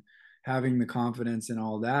being, and having the confidence and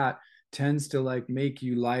all that tends to like make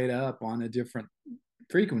you light up on a different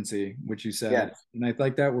frequency, which you said. yes, And I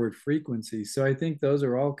like that word frequency. So I think those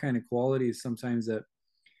are all kind of qualities sometimes that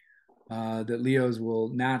Leos will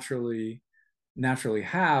naturally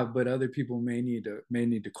have, but other people may need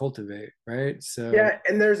to cultivate, right? So yeah.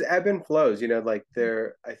 And there's ebb and flows. Like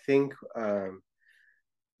I think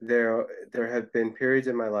there have been periods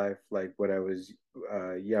in my life, like when I was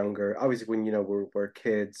younger. Obviously, when we're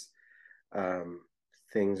kids, um,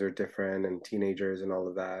 things are different, and teenagers and all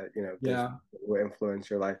of that. Those yeah, will influence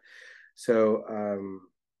your life. So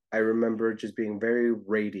I remember just being very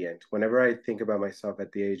radiant. Whenever I think about myself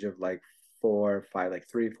at the age of like 4 or 5, like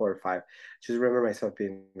 3, 4 or 5, just remember myself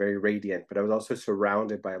being very radiant. But I was also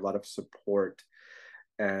surrounded by a lot of support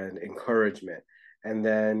and encouragement. And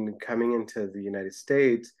then coming into the United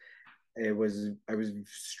States, I was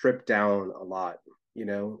stripped down a lot, by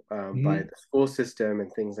mhm, the school system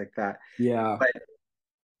and things like that. yeah, But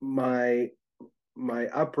my my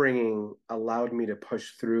upbringing allowed me to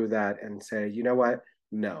push through that and say, you know what?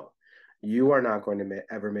 No, you are not going to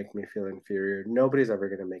ever make me feel inferior. Nobody's ever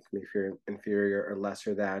going to make me feel inferior or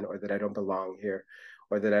lesser than, or that I don't belong here,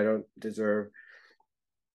 or that I don't deserve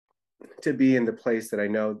to be in the place that I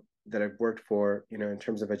know that I've worked for, in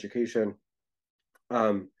terms of education.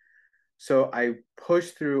 Um, so I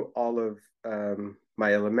pushed through all of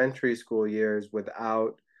my elementary school years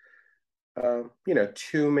without,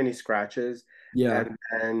 too many scratches. Yeah.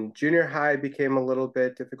 And junior high became a little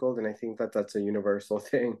bit difficult, and I think that that's a universal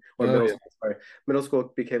thing. Or Oh middle yeah. school, sorry, middle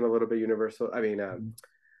school became a little bit universal. I mean, a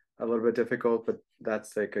little bit difficult, but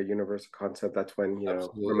that's like a universal concept. That's when,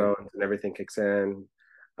 Absolutely. hormones and everything kicks in.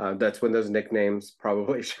 That's when those nicknames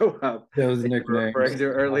probably show up Those that you were nicknames. referring to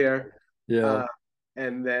earlier. Yeah. Uh,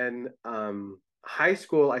 and then high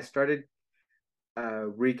school, I started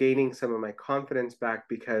regaining some of my confidence back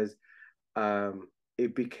because um,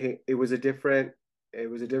 it was a different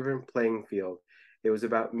playing field. It was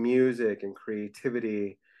about music and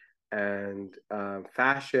creativity and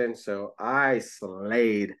fashion. So I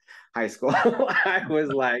slayed high school. I was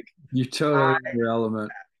like, You I, totally in your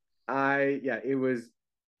element. yeah, it was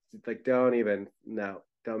like, don't even, no,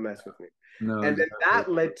 don't mess with me. No, And then exactly.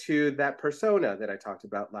 that led to that persona that I talked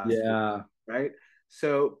about last week, Yeah. right?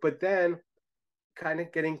 So, but then kind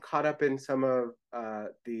of getting caught up in some of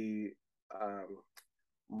the um,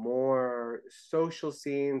 more social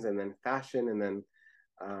scenes and then fashion and then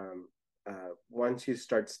once you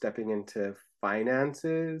start stepping into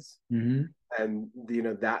finances Hmm. and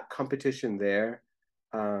that competition there,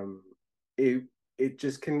 um, it it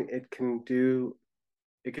just can it could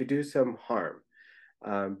do some harm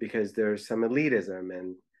because there's some elitism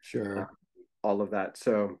and uh, Sure. all of that.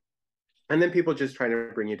 So and then people just trying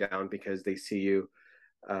to bring you down because they see you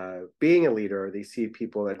being a leader, or they see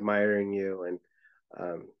people admiring you, and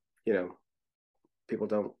um, you know people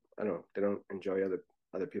don't, I don't know, they don't enjoy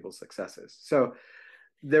other people's successes. So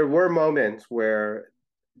there were moments where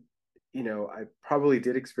I probably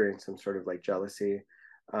did experience some sort of like jealousy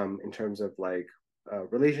in terms of like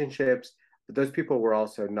relationships, but those people were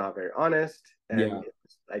also not very honest, and Yeah. it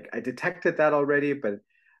was, like, I detected that already. But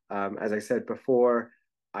as I said before,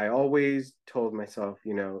 I always told myself,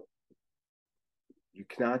 you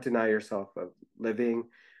cannot deny yourself of living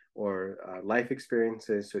or life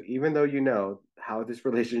experiences. So even though you know how this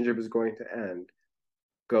relationship is going to end,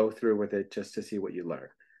 go through with it just to see what you learn.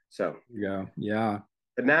 So, Yeah. Yeah.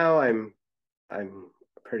 but now I'm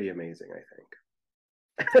pretty amazing,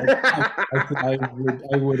 I,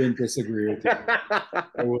 I wouldn't disagree with you. I I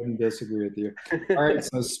think. wouldn't disagree with you. All right,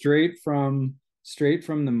 so straight from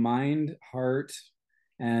the mind, heart,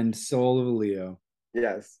 and soul of a Leo,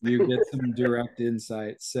 Yes. you get some direct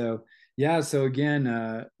insight. So yeah, so again,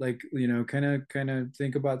 like kind of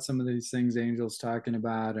think about some of these things Angel's talking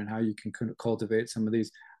about and how you can cultivate some of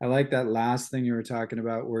these. I like that last thing you were talking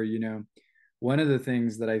about, where one of the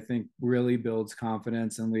things that I think really builds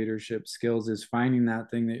confidence and leadership skills is finding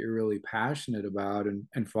that thing that you're really passionate about and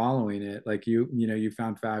following it. Like you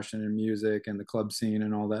found fashion and music and the club scene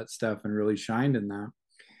and all that stuff and really shined in that.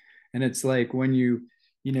 And it's like when you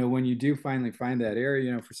do finally find that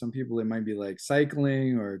area, for some people it might be like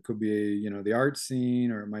cycling, or it could be, the art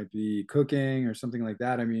scene, or it might be cooking or something like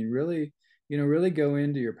that. I mean, really, really go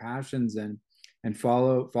into your passions and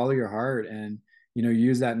follow your heart, and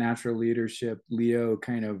use that natural leadership Leo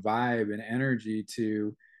kind of vibe and energy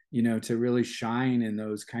to really shine in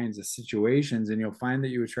those kinds of situations. And you'll find that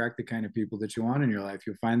you attract the kind of people that you want in your life.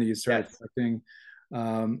 You'll find that you start Yes. attracting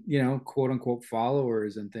quote unquote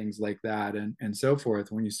followers and things like that, and so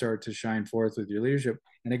forth, when you start to shine forth with your leadership.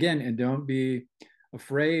 And again, and don't be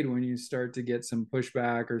afraid when you start to get some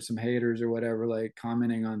pushback or some haters or whatever, like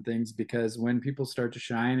commenting on things, because when people start to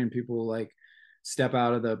shine and people like step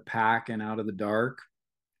out of the pack and out of the dark,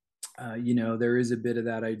 there is a bit of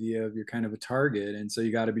that idea of you're kind of a target. And so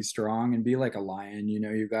you got to be strong and be like a lion.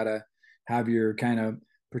 You got to have your kind of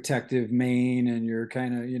protective mane and your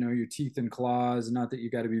kind of, your teeth and claws. Not that you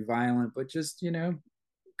got to be violent, but just,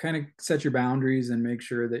 kind of set your boundaries and make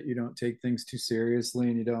sure that you don't take things too seriously,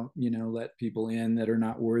 and you don't, let people in that are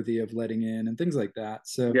not worthy of letting in and things like that.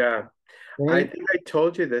 So, Yeah. I right. think I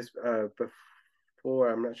told you this before.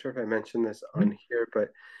 I'm not sure if I mentioned this on here, but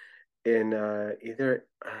in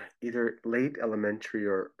either late elementary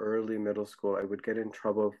or early middle school, I would get in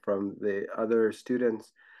trouble from the other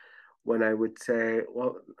students when I would say,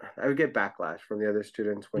 well, I would get backlash from the other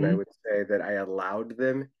students when I Mhm. would say that I allowed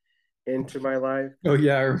them into my life. Oh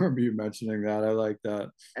yeah, I remember you mentioning that. I like that.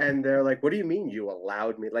 And they're like, what do you mean you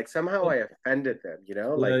allowed me? Like somehow I offended them, Yeah,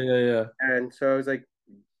 Like, yeah, and so I was like,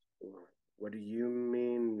 what do you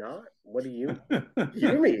mean not? What do yeah.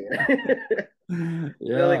 you mean? They're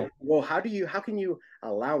Yeah, like, well, how can you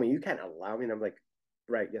allow me? You can't allow me. And I'm like,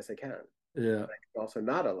 right, yes, I can. yeah. I can also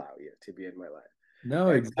not allow you to be in my life. No,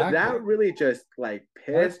 And so exactly. that really just like That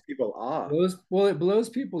pissed people off. it blows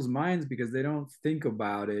people's minds because they don't think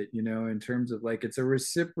about it, in terms of like it's a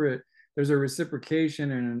reciprocate. There's a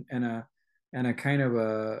reciprocation and a kind of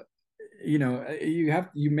a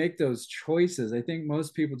you make those choices. I think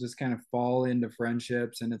most people just kind of fall into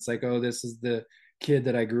friendships, and it's like, oh, this is the kid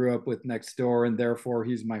that I grew up with next door, and therefore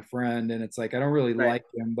he's my friend. And it's like I don't really Right. like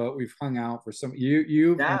him, but we've hung out for some.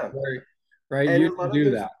 You and Yeah. Corey, right? And You a lot didn't of do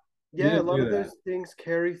those, that. You yeah, a didn't lot do of that. those things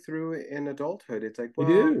carry through in adulthood. It's like, You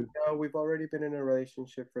well, do. we've already been in a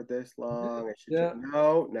relationship for this long. I should just, Yeah.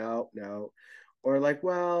 no, no, no. Or like,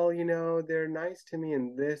 well, they're nice to me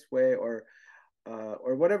in this way, or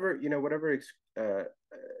whatever, whatever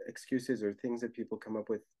excuses or things that people come up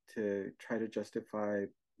with to try to justify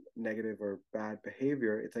negative or bad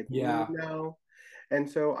behavior. It's like, Yeah. no. And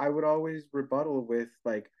so I would always rebuttal with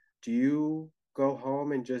like, do you go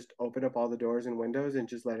home and just open up all the doors and windows and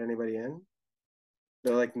just let anybody in?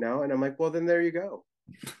 They're like, no. And I'm like, well, then there you go.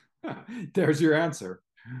 There's your answer.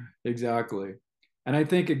 Exactly. And I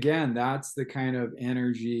think again, that's the kind of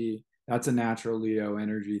energy, that's a natural Leo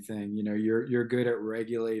energy thing. You're good at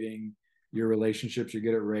regulating your relationships, you're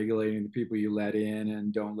good at regulating the people you let in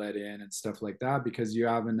and don't let in and stuff like that because you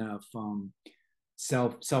have enough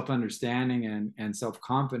self understanding and self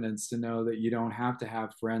confidence to know that you don't have to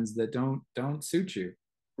have friends that don't suit you.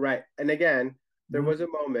 Right. And again, there Mm. was a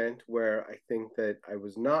moment where I think that I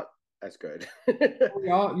was not as good. We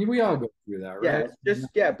all go through that, Yeah, right? it's just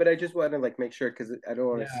yeah, but I just want to like make sure because I don't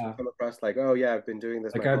want to Yeah. come across like, oh yeah, I've been doing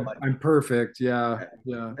this Like my whole life. I'm perfect. Yeah.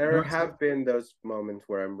 Yeah. Yeah. There No, have been those moments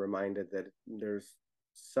where I'm reminded that there's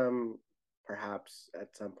some, perhaps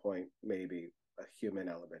at some point, maybe a human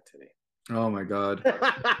element to me. oh my God.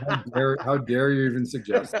 How dare you even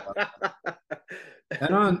suggest that?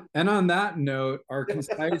 And on that note, our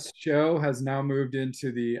concise show has now moved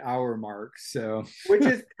into the hour mark. So Which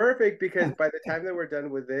is perfect because by the time that we're done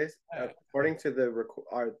with this, according to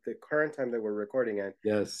the current time that we're recording in, it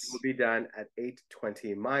will yes. be done at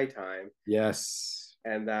 8:20 my time, Yes.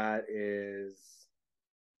 and that is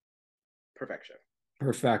perfection.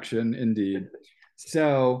 Perfection indeed.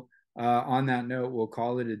 So on that note, we'll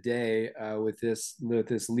call it a day with this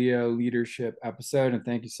Leo leadership episode. And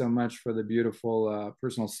thank you so much for the beautiful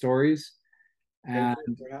personal stories. Thank And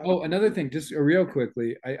you for having oh, another thing, just real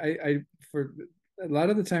quickly, I for a lot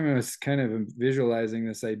of the time I was kind of visualizing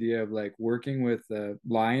this idea of like working with a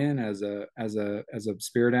lion as a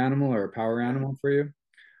spirit animal or a power me. Yeah. animal for you.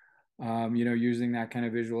 Using that kind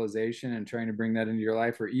of visualization and trying to bring that into your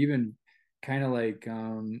life, or even kind of like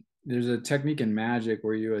there's a technique in magic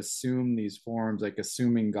where you assume these forms, like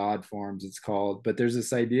assuming God forms, it's called. But there's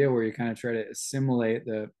this idea where you kind of try to assimilate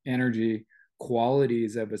the energy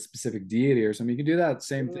qualities of a specific deity or something. You can do that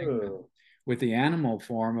same thing Ooh. with the animal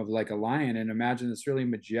form of like a lion, and imagine this really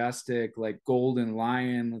majestic, like golden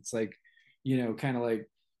lion. It's like, kind of like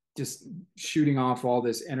just shooting off all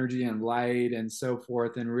this energy and light and so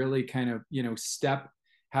forth, and really kind of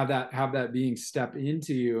have that being step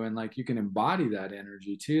into you, and like you can embody that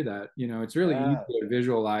energy too. That it's really easy Yeah. to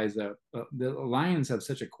visualize. The lions have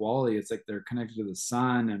such a quality. It's like they're connected to the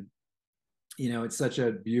sun, and it's such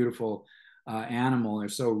a beautiful animal. They're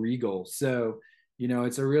so regal. So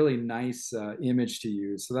it's a really nice image to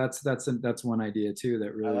use. So that's one idea too that I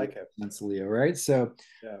really like it. represents Leo, right? So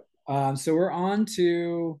Yeah. so we're on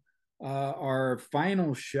to our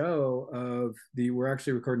final show of the. We're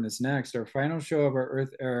actually recording this next. Our final show of our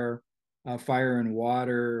Earth, Air, Fire, and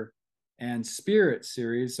Water and Spirit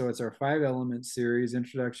series. So it's our 5 element series,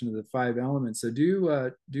 introduction to the 5 elements. So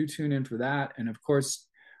do tune in for that, and of course,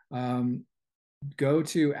 um, go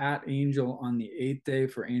to @Angel on the 8th day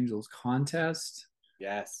for Angels contest.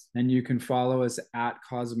 Yes. And you can follow us at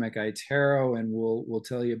Cosmic Eye Tarot, and we'll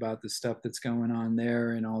tell you about the stuff that's going on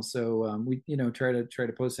there. And also, we try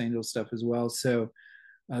to post angel stuff as well. So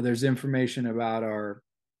there's information about our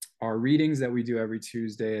readings that we do every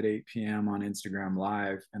Tuesday at 8 p.m. on Instagram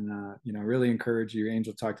Live. And really encourage you.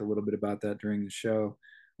 Angel talked a little bit about that during the show.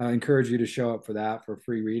 I encourage you to show up for that, for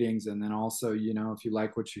free readings. And then also, if you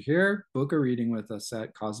like what you hear, book a reading with us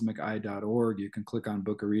at cosmiceye.org. You can click on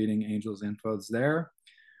book a reading. Angel's info is there.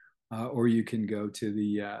 Or you can go to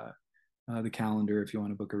the calendar if you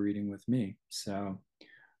want to book a reading with me. So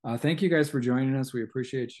thank you guys for joining us. We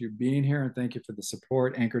appreciate you being here, and thank you for the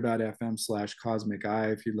support. Anchor.fm/Cosmic Eye.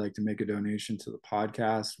 If you'd like to make a donation to the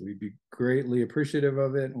podcast, we'd be greatly appreciative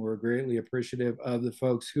of it, and we're greatly appreciative of the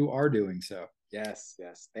folks who are doing so. Yes.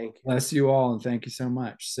 Yes. Thank you. Bless you all, and thank you so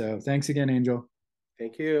much. So thanks again, Angel.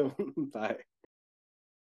 Thank you. Bye.